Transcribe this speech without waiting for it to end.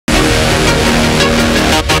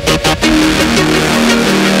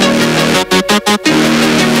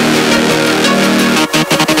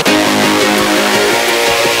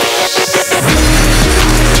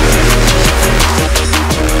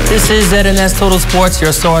This is ZNS Total Sports,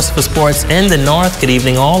 your source for sports in the North. Good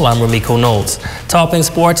evening all, I'm Ramiko Knowles. Topping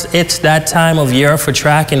sports, it's that time of year for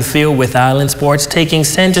track and field with Island Sports taking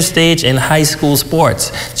center stage in high school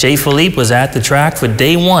sports. Jay Philippe was at the track for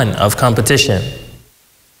day one of competition.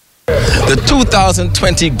 The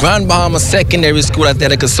 2020 Grand Bahamas Secondary School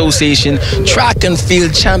Athletic Association Track and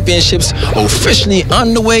Field Championships officially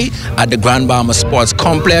underway at the Grand Bahamas Sports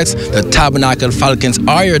Complex. The Tabernacle Falcons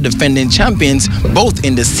are your defending champions both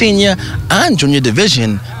in the senior and junior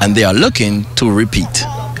division, and they are looking to repeat.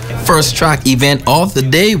 First track event of the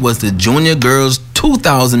day was the junior girls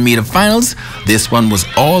 2,000 meter finals. This one was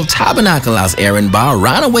all Tabernacle as Erin Barr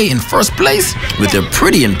ran away in first place with a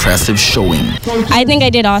pretty impressive showing. I think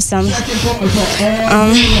I did awesome.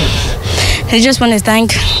 I just want to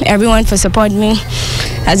thank everyone for supporting me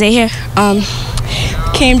as I here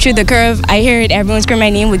came through the curve. I heard everyone scream my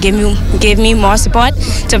name would give me more support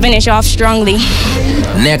to finish off strongly.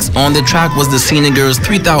 Next on the track was the senior girls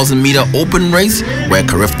 3,000 meter open race where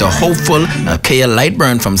Carifta hopeful Kaya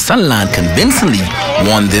Lightburn from Sunland convincingly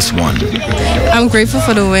won this one. I'm grateful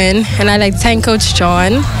for the win, and I'd like to thank Coach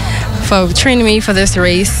John for training me for this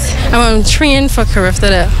race. I'm training for Carifta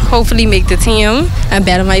to hopefully make the team and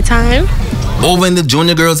better my time. Over in the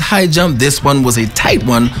junior girls high jump, this one was a tight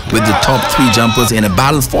one with the top three jumpers in a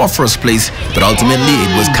battle for first place, but ultimately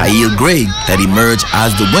it was Kyle Gray that emerged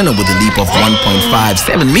as the winner with a leap of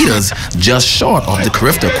 1.57 meters, just short of the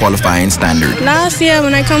Carifta qualifying standard. Last year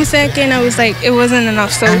when I come second, I was like, it wasn't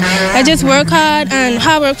enough, so I just work hard, and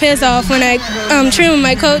hard work pays off when I train with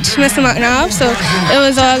my coach, Mr. McNabb, so it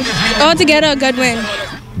was all together a good win.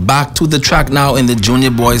 Back to the track now in the junior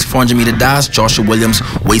boys 400 meter dash. Joshua Williams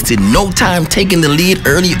wasted no time taking the lead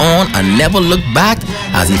early on and never looked back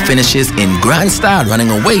as he finishes in grand style, running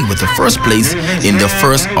away with the first place in the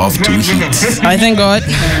first of two heats. I thank God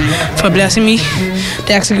for blessing me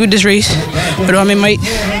to execute this race with all my might,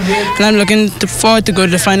 and I'm looking forward to go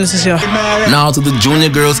to the finals this year. Now to the junior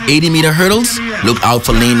girls 80 meter hurdles. Look out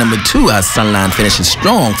for lane number 2 as Sunland finishes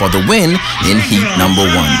strong for the win in heat number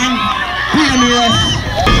 1.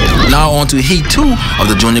 Now on to heat 2 of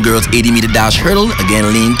the junior girls 80 meter dash hurdle. Again,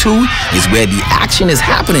 lane 2 is where the action is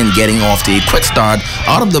happening, getting off to a quick start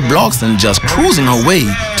out of the blocks and just cruising her way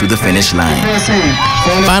to the finish line.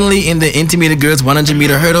 Finally, in the intermediate girls 100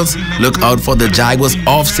 meter hurdles, look out for the Jaguars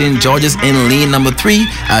of St. George's in lane number 3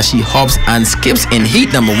 as she hops and skips in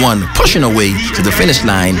heat number 1, pushing her way to the finish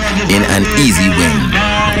line in an easy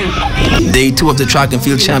win. Day 2 of the track and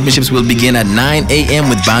field championships will begin at 9 a.m.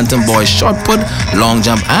 with bantam boys shot put, long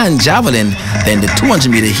jump and javelin. Then the 200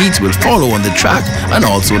 meter heats will follow on the track and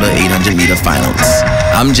also the 800 meter finals.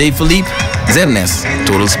 I'm Jay Philippe, ZNS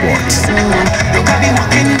Total Sports.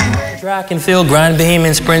 Track and field Grand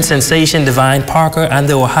Bahamian sprint sensation Divine Parker and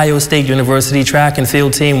the Ohio State University track and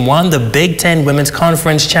field team won the Big Ten Women's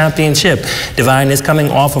Conference Championship. Divine is coming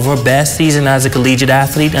off of her best season as a collegiate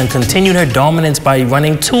athlete and continued her dominance by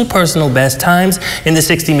running 2 personal best times in the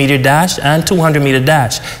 60 meter dash and 200 meter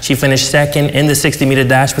dash. She finished second in the 60 meter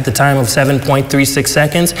dash with a time of 7.36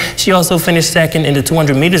 seconds. She also finished second in the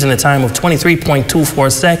 200 meters in a time of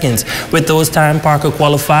 23.24 seconds. With those times, Parker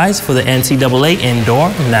qualifies for the NCAA Indoor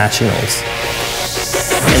Nationals.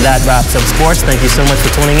 And that wraps up sports. Thank you so much for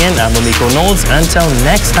tuning in. I'm Ramiko Knowles. Until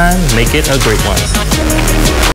next time, make it a great one.